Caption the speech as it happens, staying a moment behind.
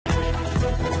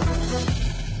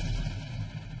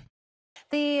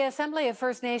The Assembly of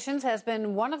First Nations has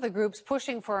been one of the groups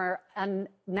pushing for a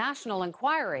national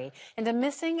inquiry into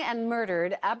missing and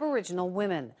murdered Aboriginal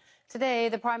women. Today,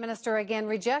 the Prime Minister again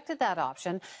rejected that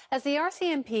option as the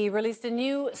RCMP released a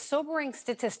new sobering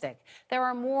statistic. There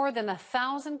are more than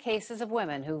 1,000 cases of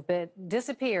women who've been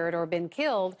disappeared or been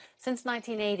killed since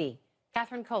 1980.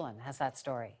 Catherine Cullen has that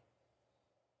story.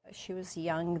 She was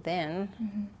young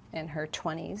then, in her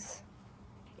 20s.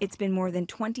 It's been more than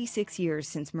 26 years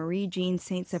since Marie-Jean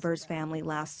Saint-Sever's family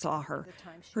last saw her.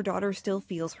 Her daughter still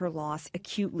feels her loss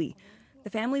acutely. The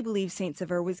family believes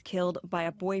Saint-Sever was killed by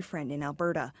a boyfriend in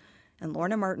Alberta, and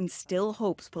Lorna Martin still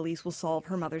hopes police will solve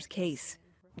her mother's case.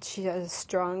 She has a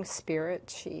strong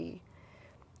spirit.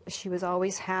 She was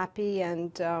always happy,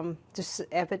 and just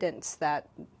evidence that,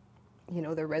 you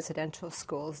know, the residential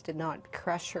schools did not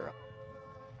crush her.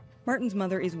 Martin's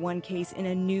mother is one case in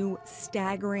a new,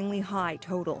 staggeringly high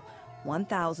total,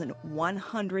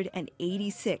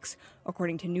 1,186,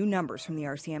 according to new numbers from the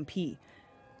RCMP.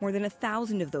 More than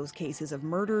 1,000 of those cases of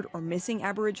murdered or missing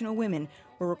Aboriginal women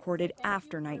were recorded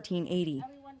after 1980.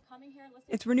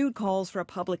 It's renewed calls for a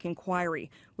public inquiry,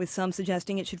 with some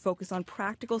suggesting it should focus on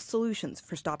practical solutions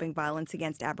for stopping violence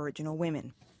against Aboriginal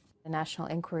women. A national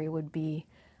inquiry would be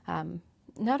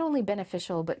not only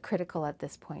beneficial but critical at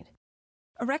this point.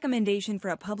 A recommendation for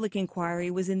a public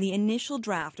inquiry was in the initial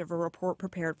draft of a report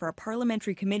prepared for a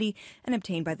parliamentary committee and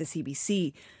obtained by the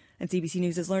CBC. And CBC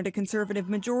News has learned a Conservative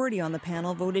majority on the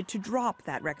panel voted to drop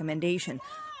that recommendation,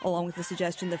 along with the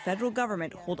suggestion the federal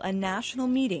government hold a national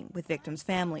meeting with victims'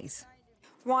 families.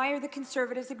 Why are the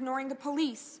Conservatives ignoring the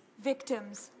police,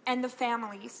 victims, and the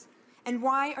families? And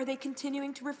why are they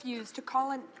continuing to refuse to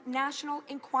call a national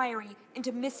inquiry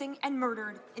into missing and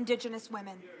murdered Indigenous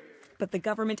women? But the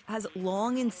government has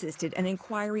long insisted an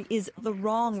inquiry is the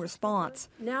wrong response.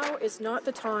 Now is not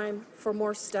the time for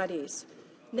more studies.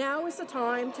 Now is the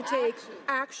time to take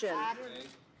action.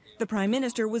 The Prime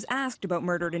Minister was asked about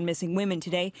murdered and missing women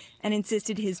today and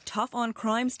insisted his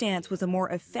tough-on-crime stance was a more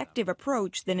effective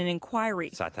approach than an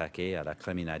inquiry.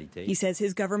 He says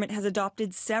his government has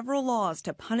adopted several laws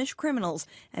to punish criminals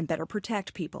and better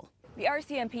protect people. The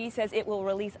RCMP says it will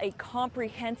release a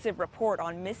comprehensive report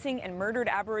on missing and murdered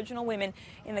Aboriginal women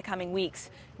in the coming weeks,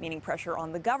 meaning pressure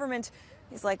on the government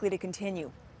is likely to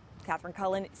continue. Catherine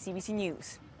Cullen, CBC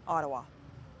News, Ottawa.